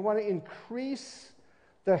marriage, if you want to increase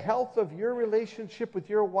the health of your relationship with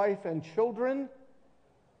your wife and children,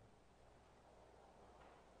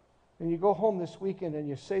 and you go home this weekend and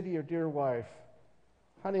you say to your dear wife,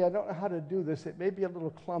 honey, I don't know how to do this. It may be a little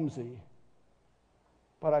clumsy,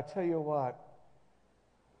 but I tell you what,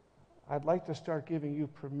 I'd like to start giving you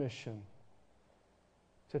permission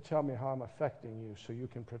to tell me how I'm affecting you so you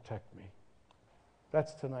can protect me.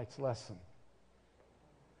 That's tonight's lesson.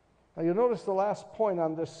 Now you'll notice the last point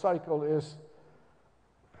on this cycle is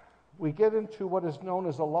we get into what is known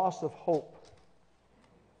as a loss of hope.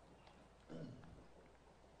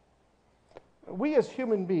 We as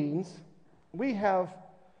human beings, we have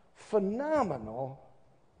phenomenal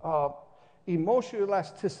emotional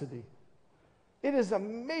elasticity. It is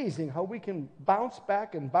amazing how we can bounce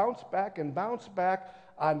back and bounce back and bounce back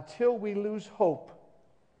until we lose hope.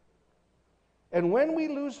 And when we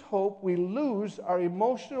lose hope, we lose our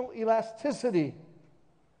emotional elasticity.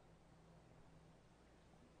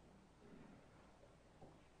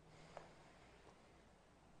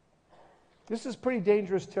 This is pretty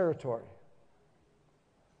dangerous territory.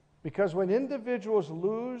 Because when individuals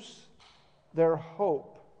lose their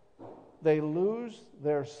hope, they lose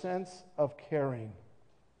their sense of caring.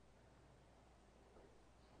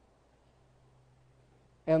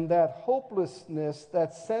 And that hopelessness,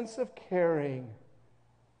 that sense of caring,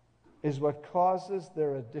 is what causes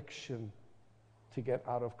their addiction to get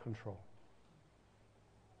out of control.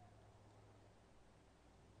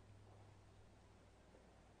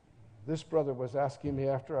 This brother was asking me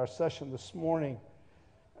after our session this morning,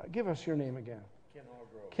 give us your name again. Ken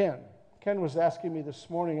Allgrove. Ken. Ken was asking me this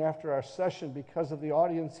morning after our session, because of the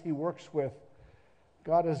audience he works with,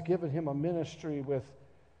 God has given him a ministry with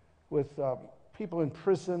people in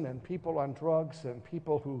prison and people on drugs and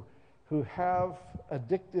people who have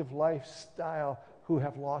addictive lifestyle who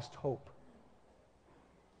have lost hope.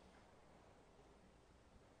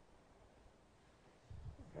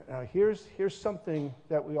 Now here's something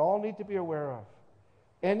that we all need to be aware of.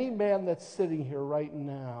 Any man that's sitting here right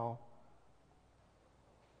now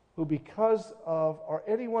who because of, or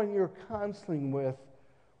anyone you're counseling with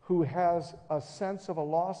who has a sense of a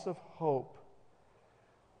loss of hope,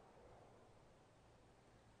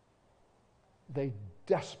 they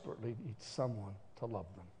desperately need someone to love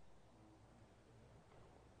them.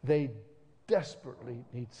 They desperately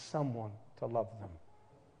need someone to love them.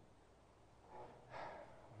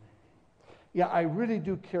 Yeah, I really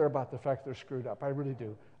do care about the fact they're screwed up. I really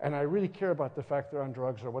do. And I really care about the fact they're on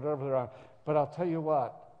drugs or whatever they're on. But I'll tell you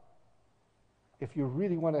what, if you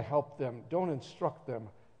really want to help them, don't instruct them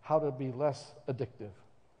how to be less addictive.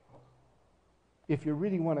 If you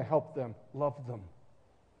really want to help them, love them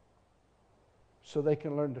so they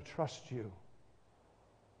can learn to trust you.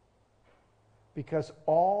 Because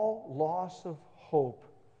all loss of hope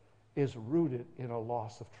is rooted in a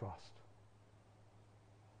loss of trust.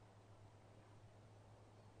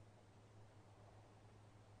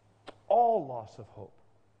 All loss of hope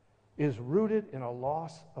is rooted in a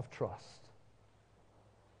loss of trust.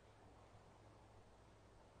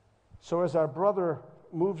 So as our brother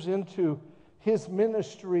moves into his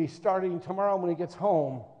ministry starting tomorrow when he gets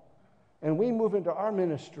home, and we move into our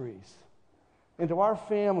ministries, into our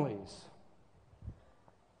families,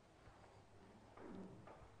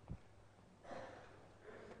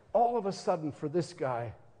 all of a sudden for this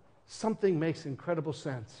guy, something makes incredible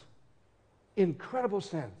sense. Incredible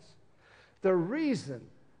sense. The reason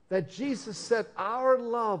that Jesus said our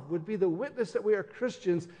love would be the witness that we are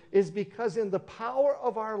Christians is because in the power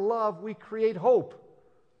of our love we create hope.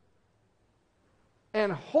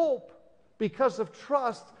 And hope, because of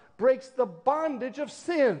trust, breaks the bondage of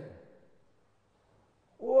sin.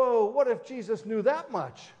 Whoa, what if Jesus knew that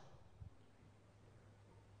much?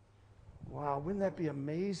 Wow, wouldn't that be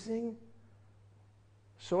amazing?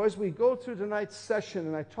 So as we go through tonight's session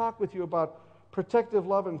and I talk with you about protective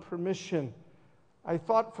love and permission, I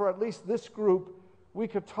thought for at least this group, we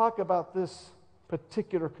could talk about this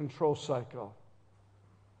particular control cycle.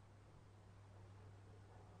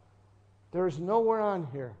 There is nowhere on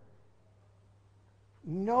here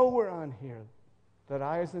that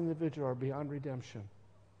I as an individual are beyond redemption.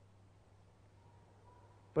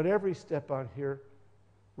 But every step on here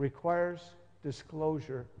requires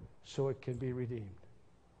disclosure so it can be redeemed.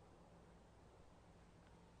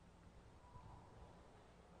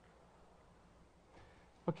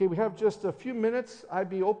 Okay, we have just a few minutes. I'd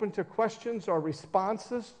be open to questions or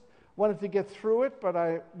responses. Wanted to get through it,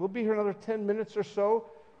 but we'll be here another 10 minutes or so.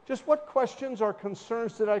 Just what questions or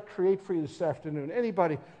concerns did I create for you this afternoon?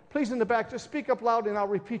 Anybody? Please in the back, just speak up loud and I'll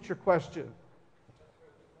repeat your question.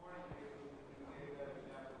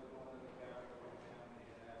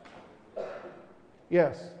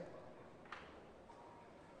 Yes.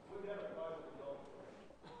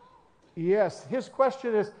 Yes. His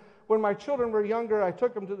question is, when my children were younger, I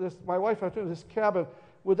took them to this, my wife, I took them to this cabin.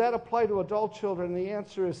 Would that apply to adult children? And the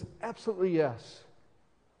answer is absolutely yes.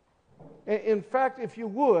 In fact, if you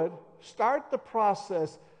would, start the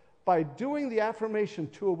process by doing the affirmation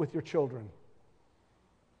tool with your children.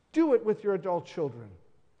 Do it with your adult children.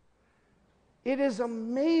 It is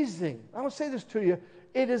amazing. I will say this to you.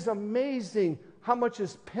 It is amazing how much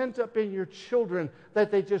is pent up in your children that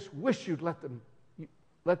they just wish you'd let them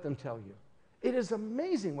tell you. It is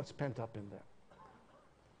amazing what's pent up in them.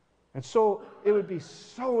 And so it would be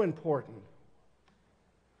so important.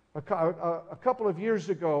 A couple of years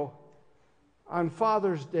ago, on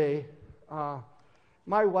Father's Day,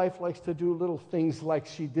 my wife likes to do little things like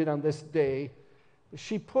she did on this day.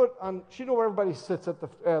 She knew where everybody sits at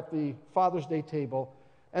the Father's Day table,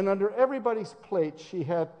 and under everybody's plate, she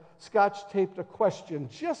had Scotch taped a question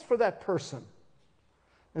just for that person.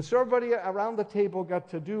 And so everybody around the table got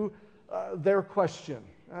to do their question.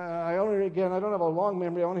 I don't have a long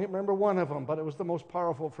memory. I only remember one of them, but it was the most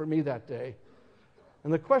powerful for me that day.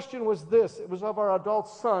 And the question was this. It was of our adult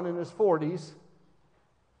son in his 40s.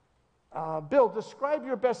 Bill, describe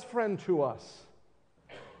your best friend to us.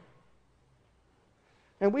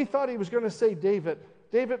 And we thought he was going to say David.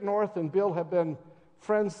 David North and Bill have been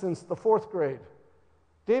friends since the 4th grade.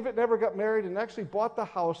 David never got married and actually bought the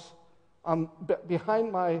house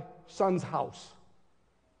behind my son's house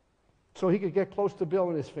so he could get close to Bill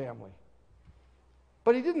and his family.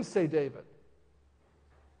 But he didn't say David.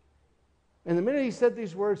 And the minute he said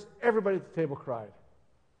these words, everybody at the table cried.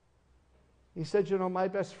 He said, you know, my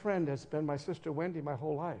best friend has been my sister Wendy my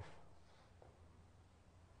whole life.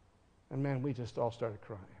 And man, we just all started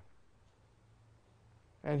crying.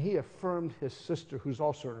 And he affirmed his sister, who's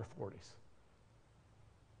also in her 40s.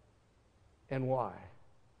 And why?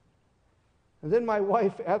 And then my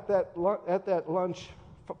wife, at that lunch,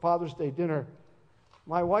 Father's Day dinner,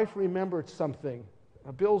 my wife remembered something.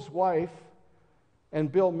 Bill's wife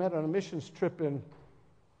and Bill met on a missions trip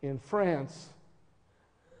in France.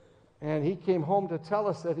 And he came home to tell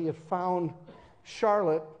us that he had found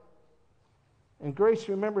Charlotte. And Grace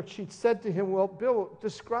remembered she'd said to him, well, Bill,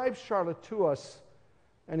 describe Charlotte to us.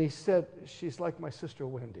 And he said, she's like my sister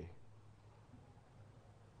Wendy.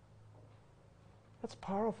 That's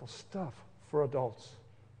powerful stuff for adults.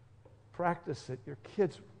 Practice it. Your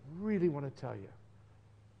kids really want to tell you.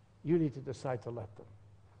 You need to decide to let them.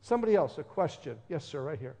 Somebody else, a question. Yes, sir,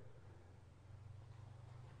 right here.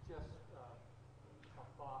 Just a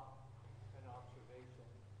thought, an observation.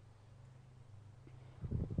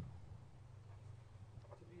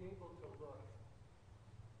 To be able to look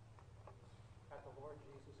at the Lord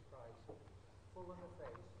Jesus Christ full in the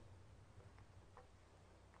face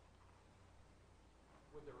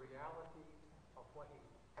with the reality of what he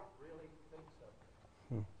really thinks of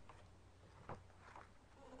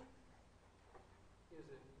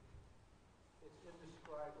it's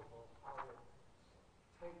indescribable how it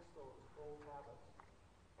takes those old habits,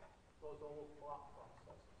 those old thought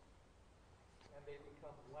processes, and they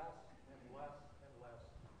become less and less and less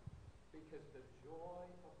because the joy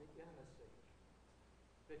of the intimacy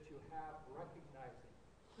that you have recognizing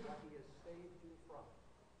what he has saved you from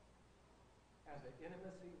and the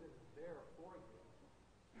intimacy that is there for you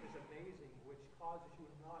is amazing, which causes you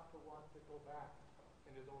not to want to go back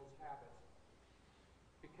into those habits.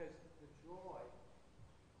 Because the joy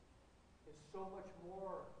is so much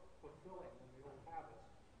more fulfilling than the old habits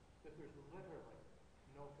that there's literally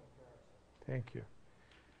no comparison. Thank you.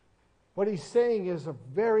 What he's saying is a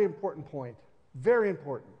very important point. Very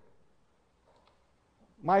important.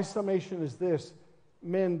 My summation is this: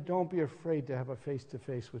 men, don't be afraid to have a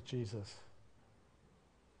face-to-face with Jesus.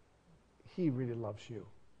 He really loves you.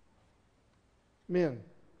 Men,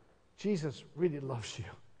 Jesus really loves you.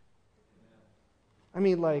 I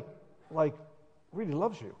mean, like really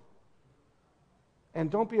loves you. And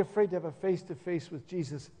don't be afraid to have a face-to-face with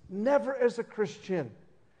Jesus. Never as a Christian.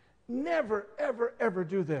 Never, ever, ever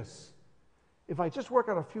do this. If I just work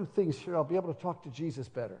on a few things here, I'll be able to talk to Jesus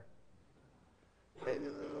better.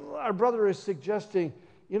 Our brother is suggesting,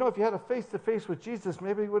 if you had a face-to-face with Jesus,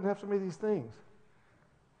 maybe you wouldn't have so many of these things.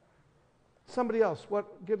 Somebody else,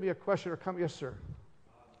 give me a question or comment. Yes, sir.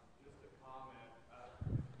 Just a comment. I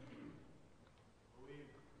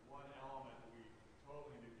believe one element we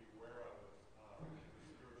totally need to be aware of is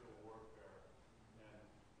spiritual warfare. And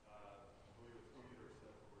I believe it's Peter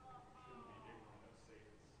says we shouldn't be ignorant of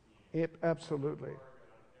Satan's scheme. Absolutely. Target on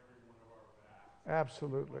every one of our backs.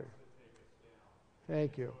 Absolutely. To take us down.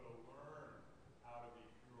 Thank you. So to learn how to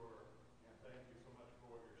be pure, and thank you so much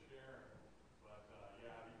for what you're sharing. But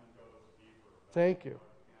it even goes deeper. Thank you.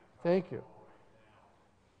 Thank you.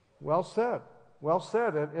 Well said. Well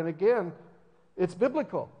said. And again, it's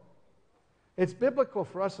biblical. It's biblical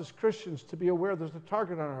for us as Christians to be aware there's a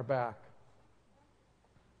target on our back.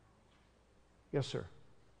 Yes, sir.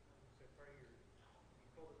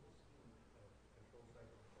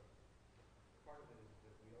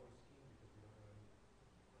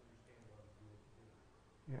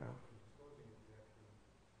 Yeah.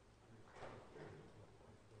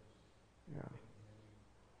 Yeah.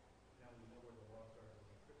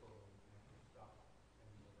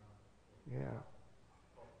 Yeah.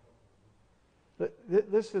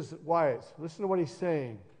 This is wise. Listen to what he's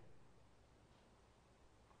saying.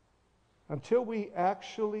 Until we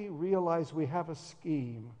actually realize we have a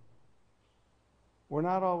scheme, we're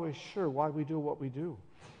not always sure why we do what we do.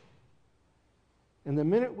 And the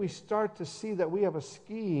minute we start to see that we have a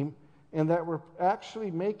scheme and that we're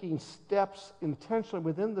actually making steps intentionally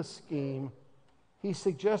within the scheme, he's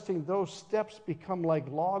suggesting those steps become like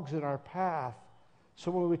logs in our path.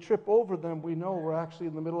 So when we trip over them, we know we're actually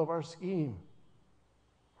in the middle of our scheme.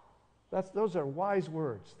 Those are wise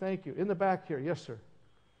words. Thank you. In the back here. Yes, sir.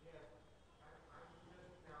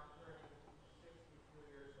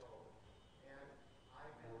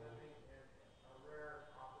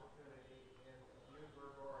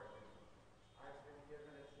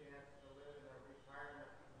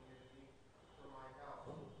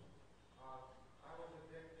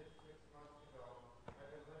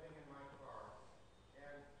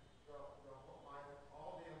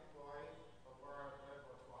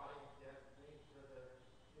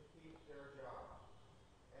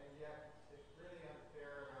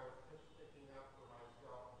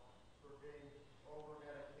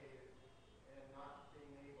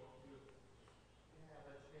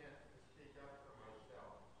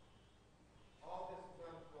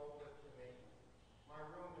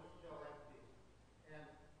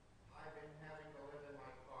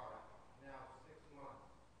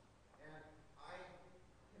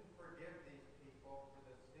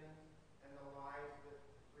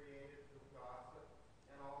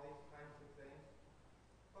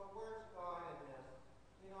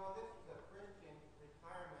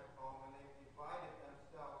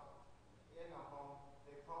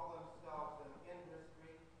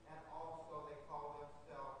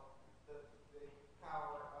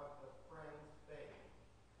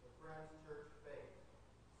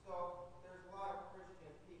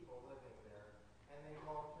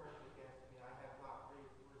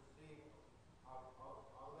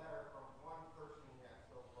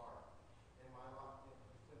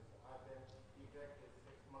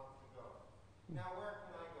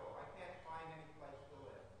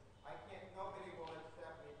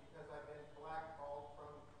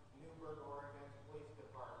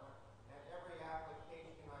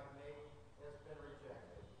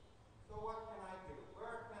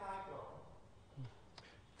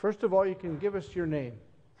 First of all, you can give us your name.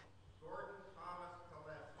 Gordon Thomas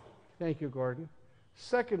Gillespie. Thank you, Gordon.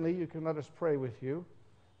 Secondly, you can let us pray with you.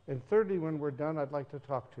 And thirdly, when we're done, I'd like to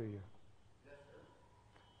talk to you. Yes, sir.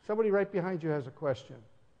 Somebody right behind you has a question.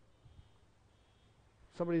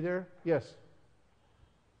 Somebody there? Yes.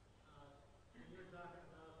 You're talking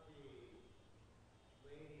about the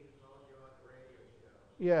lady who called you on the radio show.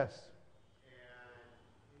 Yes. And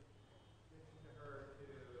you mentioned to her to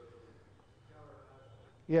tell her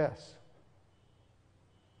husband. Yes.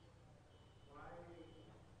 Why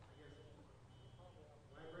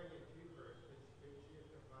bring it to her? Could she have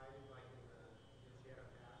provided, like, if she had a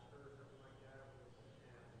pastor or something like that?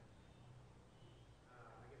 And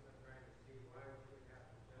I guess I'm trying to see why she would have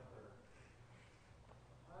to tell her.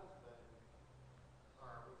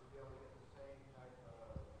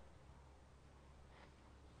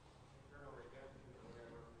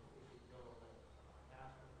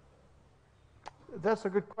 That's a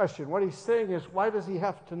good question. What he's saying is, why does he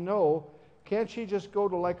have to know? Can't she just go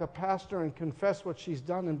to like a pastor and confess what she's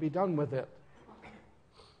done and be done with it?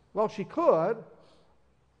 Well, she could,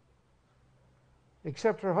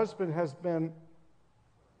 except her husband has been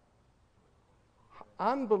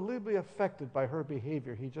unbelievably affected by her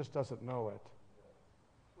behavior. He just doesn't know it.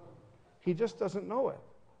 He just doesn't know it.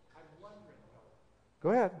 I'm wondering, Go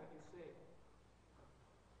ahead. what you say.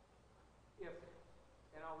 If,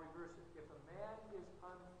 and I'll reverse it, if a man is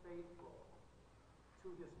unfaithful to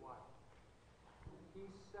his wife, he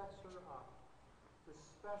sets her up for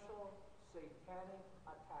special satanic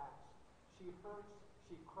attacks. She hurts,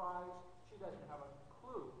 she cries, she doesn't have a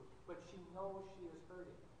clue, but she knows she is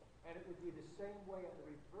hurting. And it would be the same way on the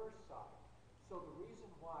reverse side. So the reason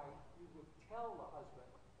why you would tell the husband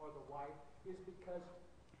or the wife is because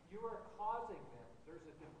you are causing them. There's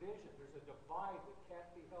a division, there's a divide that can't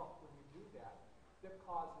be helped when you do that, that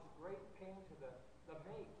causes great pain to the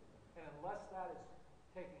mate. And unless that is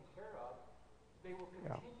taken care of, they will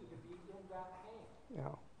continue to be in that pain.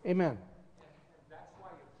 Yeah. Amen. And that's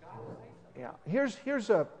why you've got to say something. Yeah. Here's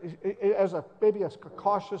maybe a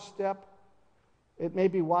cautious step. It may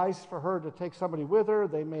be wise for her to take somebody with her.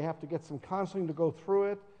 They may have to get some counseling to go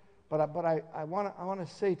through it. But I want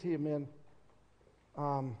to say to you, men,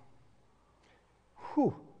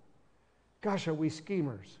 gosh, are we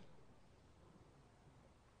schemers?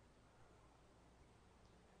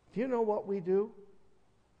 Do you know what we do?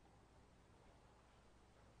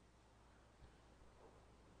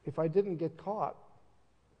 If I didn't get caught,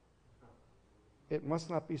 it must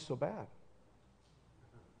not be so bad.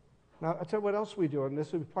 Now, I'll tell you what else we do, and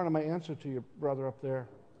this will be part of my answer to your brother up there.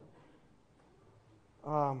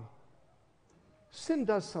 Sin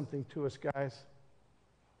does something to us, guys.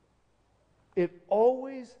 It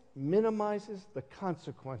always minimizes the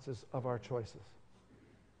consequences of our choices.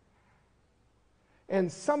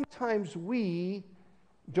 And sometimes we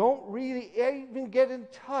don't really even get in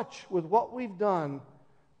touch with what we've done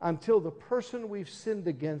until the person we've sinned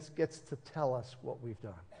against gets to tell us what we've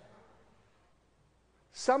done.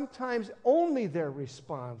 Sometimes only their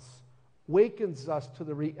response wakens us to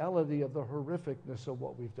the reality of the horrificness of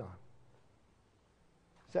what we've done.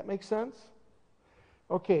 Does that make sense?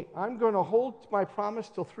 Okay, I'm going to hold my promise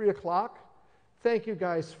till 3 o'clock. Thank you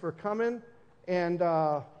guys for coming. And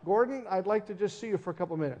Gordon, I'd like to just see you for a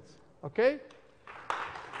couple minutes. Okay?